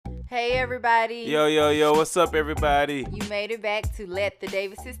Hey everybody. Yo, what's up everybody? You made it back to Let the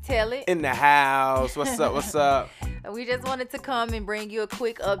Davises Tell It. In the house. What's up? We just wanted to come and bring you a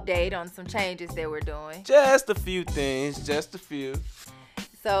quick update on some changes that we're doing. Just a few things, just a few.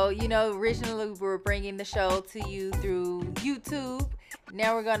 So, originally we were bringing the show to you through YouTube.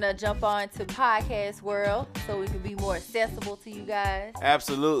 Now we're going to jump on to podcast world so we can be more accessible to you guys.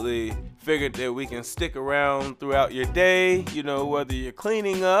 Absolutely. Figured that we can stick around throughout your day, whether you're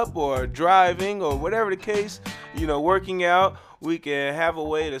cleaning up or driving or whatever the case, working out. We can have a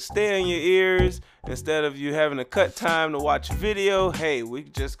way to stay in your ears instead of you having to cut time to watch a video. Hey, we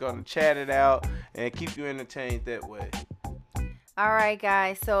just going to chat it out and keep you entertained that way. All right,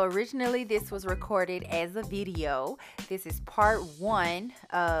 guys. So originally this was recorded as a video. This is part 1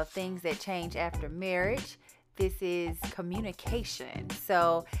 of things that change after marriage. This is communication.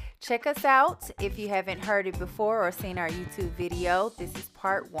 So check us out if you haven't heard it before or seen our YouTube video. This is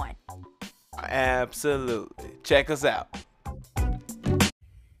part 1. Absolutely. Check us out.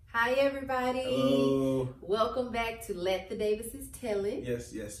 Hi, everybody. Hello. Welcome back to Let the Davises Tell It.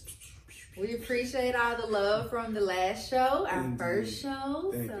 Yes. We appreciate all the love from the last show, our Indeed. first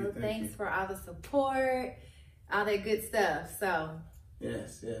show. Thanks for all the support, all that good stuff. So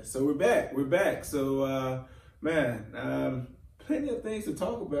Yes. So we're back. So, plenty of things to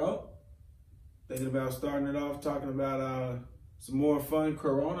talk about. Thinking about starting it off, talking about some more fun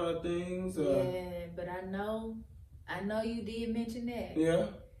Corona things. yeah, but I know you did mention that. Yeah.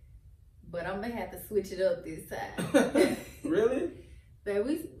 But I'm gonna have to switch it up this time. Really?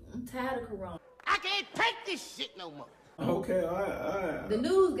 Baby, I'm tired of Corona. I can't take this shit no more. Okay, all right. The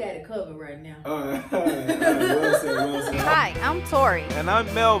news got it covered right now. All right. Well said. Hi, I'm Tori. And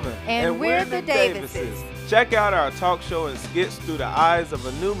I'm Melvin. And we're the Davises. Check out our talk show and skits through the eyes of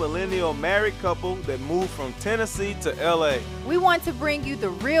a new millennial married couple that moved from Tennessee to LA. We want to bring you the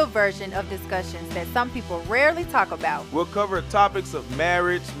real version of discussions that some people rarely talk about. We'll cover topics of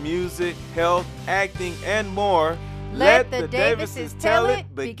marriage, music, health, acting, and more. Let the Davises Tell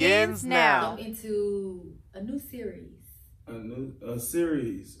It begins now. Oh. Into a new series. A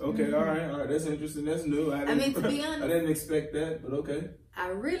series. Okay, all right. That's interesting. That's new. I mean, to be honest, I didn't expect that, but okay. I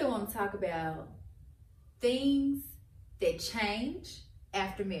really want to talk about things that change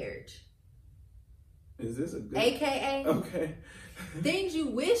after marriage. Is this a good... AKA Okay. things you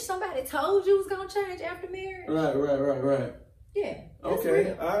wish somebody told you was going to change after marriage. Right. Yeah. That's Okay.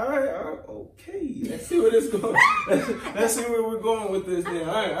 real. All right. Okay. Let's see where this going. Let's see where we're going with this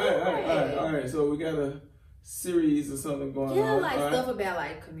now. All right. So we got a series or something going on. Yeah, like all stuff about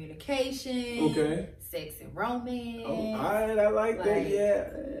like communication. Okay. Sex and romance. Oh, all right. I like that.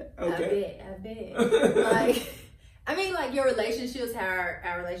 Yeah. Okay. I bet. Like your relationships, how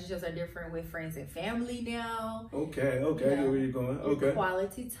our relationships are different with friends and family now. Okay. I get where you're going. Your Okay.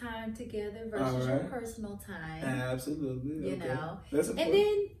 quality time together versus your personal time. Absolutely. You okay. know. That's And important.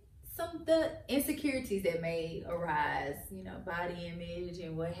 then some of the insecurities that may arise, body image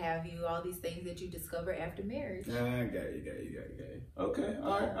and what have you, all these things that you discover after marriage. I got you. Okay.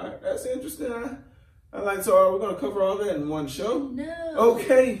 All right. That's interesting. I like. So are we gonna cover all that in one show? No.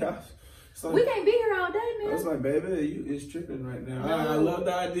 Okay. We can't be here all day, man. I was like, baby, you is tripping right now. No. I love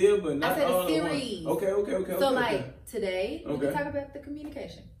the idea, but not I said all a at once. series. Okay. So today, we Okay. can talk about the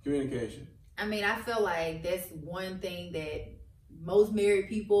communication. Communication. I mean, I feel like that's one thing that most married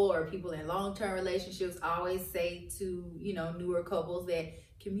people or people in long-term relationships always say to, newer couples, that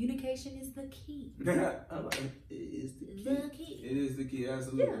communication is the key. I like it. It is the key. The key. It is the key,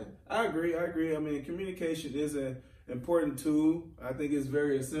 absolutely. Yeah. I agree. I mean, communication is an important tool. I think it's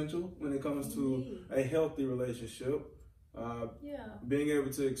very essential when it comes to a healthy relationship. Being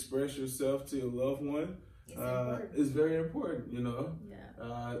able to express yourself to your loved one is very important,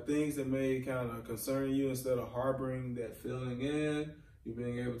 things that may kind of concern you, instead of harboring that feeling in, you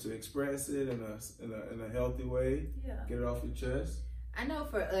being able to express it in a healthy way. Get it off your chest. I know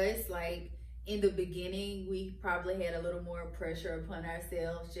for us, like in the beginning, we probably had a little more pressure upon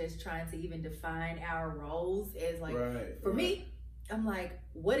ourselves just trying to even define our roles as for me, I'm like,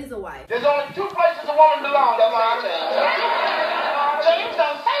 what is a wife? There's only 2 places a woman belongs. That's what I tell you. James,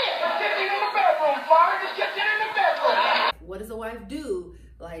 don't say it. The kitchen in the bedroom, Florida. The kitchen in the bedroom. What does a wife do?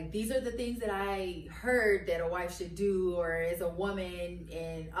 Like, these are the things that I heard that a wife should do, or as a woman,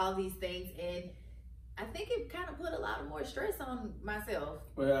 and all these things. And I think it kind of put a lot of more stress on myself.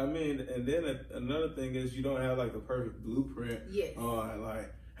 Well, I mean, and then another thing is you don't have like the perfect blueprint on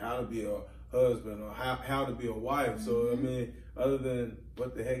like how to be a husband or how to be a wife. Mm-hmm. So, I mean, other than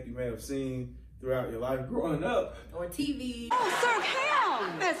what the heck you may have seen throughout your life growing up. Or TV. Oh, serve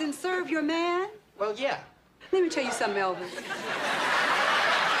him! As in serve your man? Well, yeah. Let me tell you something, Elvis.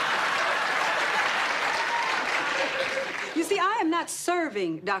 am not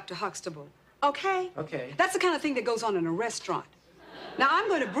serving Dr. Huxtable, okay? Okay. That's the kind of thing that goes on in a restaurant. Now, I'm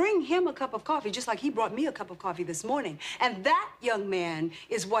going to bring him a cup of coffee just like he brought me a cup of coffee this morning. And that, young man,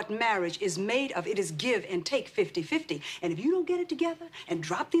 is what marriage is made of. It is give and take 50-50. And if you don't get it together and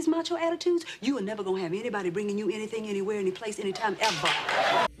drop these macho attitudes, you are never going to have anybody bringing you anything, anywhere, any place, anytime, ever.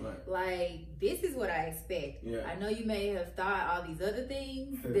 Like, this is what I expect. Yeah. I know you may have thought all these other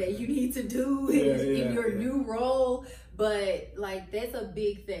things that you need to do in your new role, but, like, that's a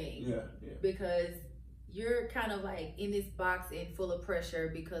big thing. Yeah. Because you're kind of like in this box and full of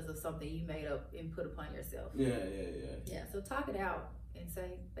pressure because of something you made up and put upon yourself. Yeah. So talk it out and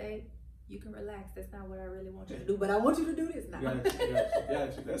say, babe, you can relax. That's not what I really want you to do, but I want you to do this now.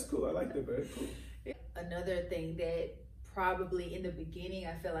 Gotcha. That's cool. I like that, babe. Cool. Another thing that probably in the beginning,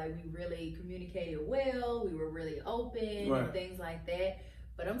 I feel like we really communicated well. We were really open and things like that.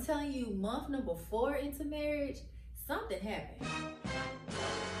 But I'm telling you, month number 4 into marriage, something happened.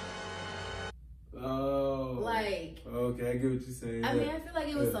 Oh. Like. Okay, I get what you're saying. I mean, I feel like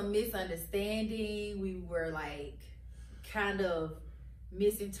it was some misunderstanding. We were like kind of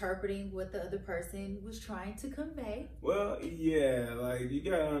misinterpreting what the other person was trying to convey. Well, yeah, like you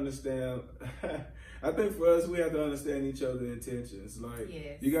gotta understand. I think for us, we have to understand each other's intentions. Like,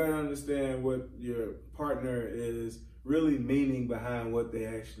 you gotta understand what your partner is really meaning behind what they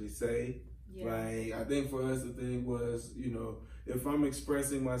actually say. Like, I think for us, the thing was, you know, if I'm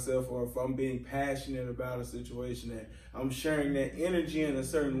expressing myself or if I'm being passionate about a situation, that I'm sharing that energy in a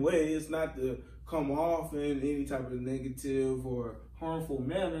certain way, it's not to come off in any type of negative or harmful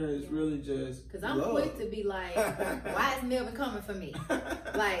manner. It's really just because I'm quick to be like, why is Melvin coming for me?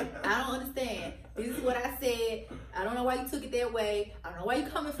 Like, I don't understand. This is what I said. I don't know why you took it that way. I don't know why you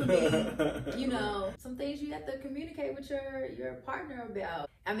coming for me. You know, some things you have to communicate with your partner about.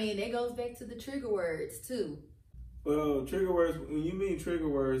 I mean, that goes back to the trigger words too. Well, trigger words, when you mean trigger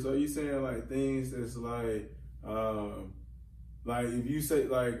words, are you saying like things that's like if you say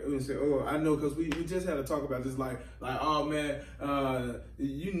like, let me say, oh, I know, because we just had to talk about this, like oh man,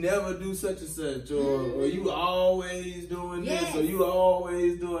 you never do such and such, or you always doing this, or you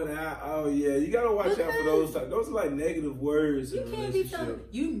always doing that. Oh yeah, you gotta watch out for those types. Those are like negative words in a relationship.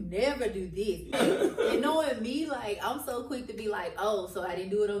 You never do this. And knowing me, like, I'm so quick to be like, oh, so I didn't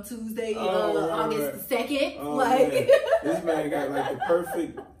do it on Tuesday, August 2nd. Oh, like, man. This man got like the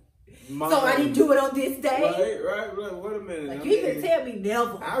perfect mind. So I didn't do it on this day. Right. Wait a minute. Like, you can tell me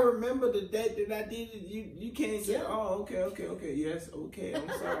never. I remember the date that I did it. You can't say, oh, okay. Yes, okay. I'm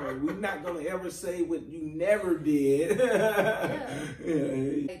sorry. We're not gonna ever say what you never did.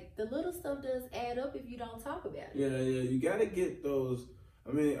 Like, the little stuff does add up if you don't talk about it. Yeah. You gotta get those.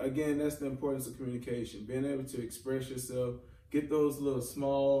 I mean, again, that's the importance of communication. Being able to express yourself, get those little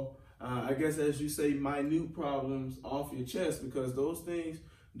small, I guess as you say, minute problems off your chest, because those things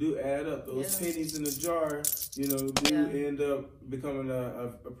do add up. Those pennies in the jar, you know, do end up becoming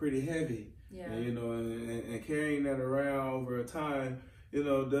a pretty heavy. And, you know, and carrying that around over a time, you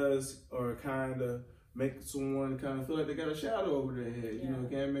know, does or kind of make someone kind of feel like they got a shadow over their head. You know,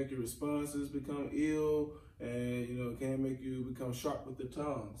 it can make your responses become ill, and, you know, it can make you become sharp with the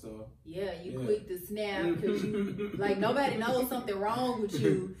tongue. So you quick to snap because you like nobody knows something wrong with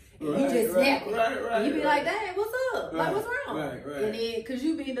you, and you just snap. And you be like, "Dang, what's up? Like, what's wrong?" And then because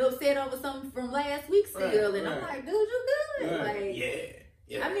you been upset over something from last week still, and I'm like, "Dude, you good?" Like,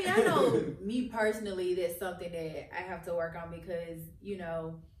 I mean, I know me personally, that's something that I have to work on, because, you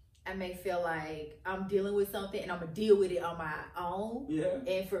know, I may feel like I'm dealing with something and I'm gonna deal with it on my own.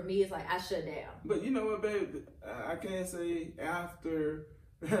 And for me, it's like I shut down. But you know what, babe? I can't say after.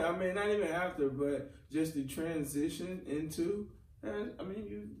 I mean, not even after, but just the transition into. I mean,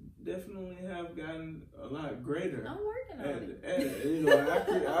 you definitely have gotten a lot greater. I'm working on it. You know, I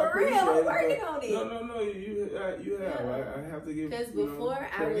appreciate I'm it. working on it. No, you have. I have to give. Because before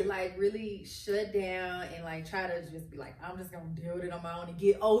I would like really shut down and like try to just be like, I'm just gonna deal with it on my own and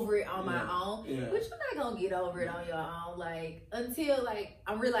get over it on my own. But you're not gonna get over it on your own. Like, until like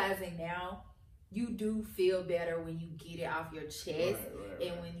I'm realizing now, you do feel better when you get it off your chest,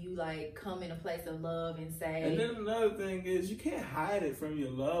 and when you like come in a place of love and say. And then another thing is, you can't hide it from your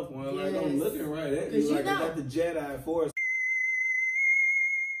loved one. Like, I'm looking right at you, like know. I got the Jedi Force.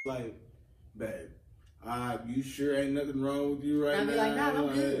 Like, babe, you sure ain't nothing wrong with you right now? I'll be like, nah, I'm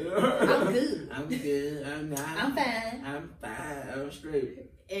good. I'm good. I'm good. I'm not. I'm fine. I'm fine. I'm straight.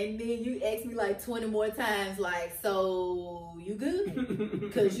 And then you ask me like 20 more times, like, so you good?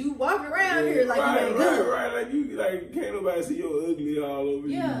 Because you walk around here like you ain't good. Right. Like, you, like, can't nobody see your ugly all over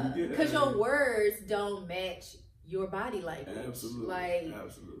you. Yeah, because your words don't match your body language. Absolutely. Like,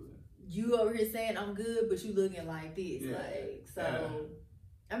 absolutely. you over here saying I'm good, but you looking like this. Like, so,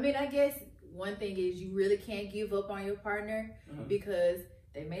 I mean, I guess one thing is you really can't give up on your partner because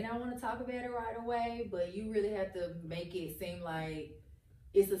they may not want to talk about it right away, but you really have to make it seem like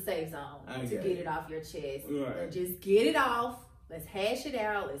it's a safe zone to get it off your chest. Right. Just get it off. Let's hash it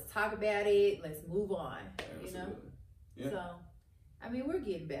out. Let's talk about it. Let's move on. Absolutely. You know? Yeah. So, I mean, we're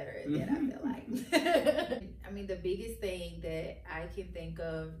getting better at that, I feel like. I mean, the biggest thing that I can think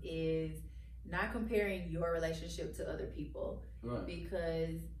of is not comparing your relationship to other people. Right.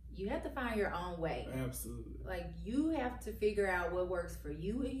 Because you have to find your own way. Absolutely. Like, you have to figure out what works for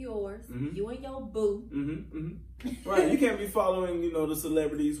you and yours, you and your boo. Right. You can't be following, you know, the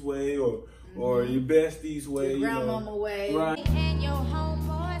celebrity's way or your bestie's way. Your grandmama way. Right. And your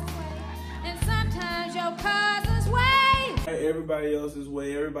homeboy's way. And sometimes your cousin's way. Everybody else's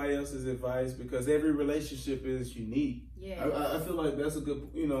way, everybody else's advice, because every relationship is unique. Yeah. I feel like that's a good,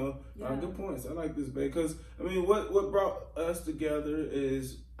 you know, good points. I like this, babe, because, I mean, what brought us together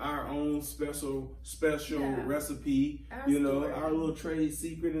is our own special recipe, you know, our little trade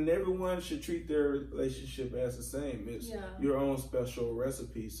secret, and everyone should treat their relationship as the same. It's your own special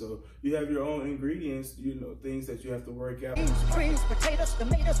recipe. So you have your own ingredients, you know, things that you have to work out. Beans, greens, potatoes,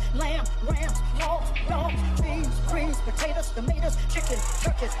 tomatoes, lamb, rams, dog, beans, greens, potatoes, tomatoes, chicken,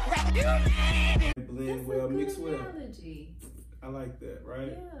 turkeys, rabbit. Blend well, mix well. I like that,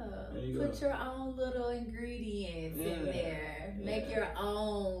 right? Yeah. Put your own little ingredients in there. Make your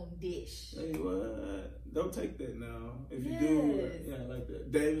own dish. Hey, what? Don't take that now. If you do, I like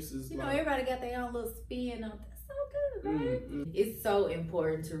that. Davis is, you know, everybody got their own little spin on. That's so good, right? It's so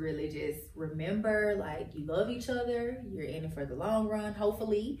important to really just remember, like, you love each other. You're in it for the long run,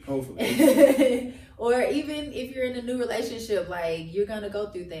 hopefully. Or even if you're in a new relationship, like, you're gonna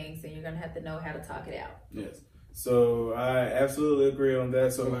go through things and you're gonna have to know how to talk it out. Yes. So I absolutely agree on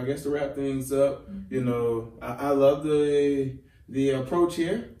that. So I guess to wrap things up, you know, I love the approach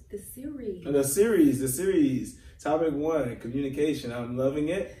here. The series. Topic 1, communication. I'm loving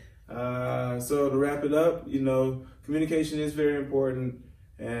it. So to wrap it up, you know, communication is very important,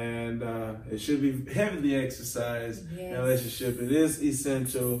 and it should be heavily exercised in a relationship. It is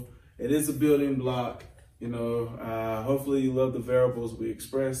essential. It is a building block. You know, hopefully you love the variables we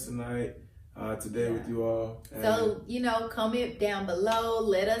expressed tonight. Today with you all. So, you know, comment down below.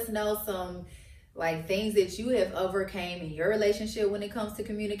 Let us know some like things that you have overcame in your relationship when it comes to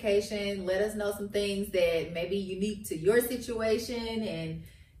communication. Let us know some things that may be unique to your situation, and,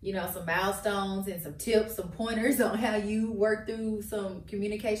 you know, some milestones and some tips, some pointers on how you work through some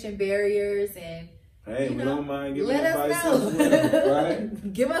communication barriers. And hey, we don't mind giving advice as well,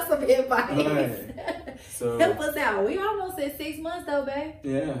 right? Give us some advice. Right. So help us out. We almost at 6 months though, babe.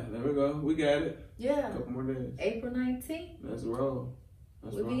 Yeah, there we go. We got it. Yeah. A couple more days. April 19th. Let's roll.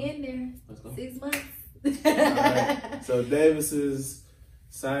 We'll be in there. Let's go. 6 months. All right. So Davis is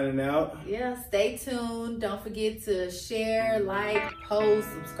signing out. Yeah, stay tuned. Don't forget to share, like, post,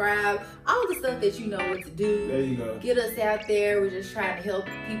 subscribe, all the stuff that you know what to do. There you go. Get us out there. We're just trying to help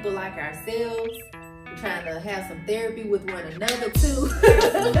people like ourselves. We're trying to have some therapy with one another too.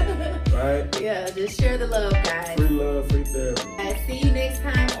 Right? Yeah, just share the love, guys. Free love, free therapy. I'll see you next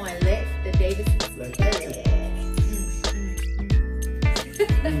time on Let the Davises Play.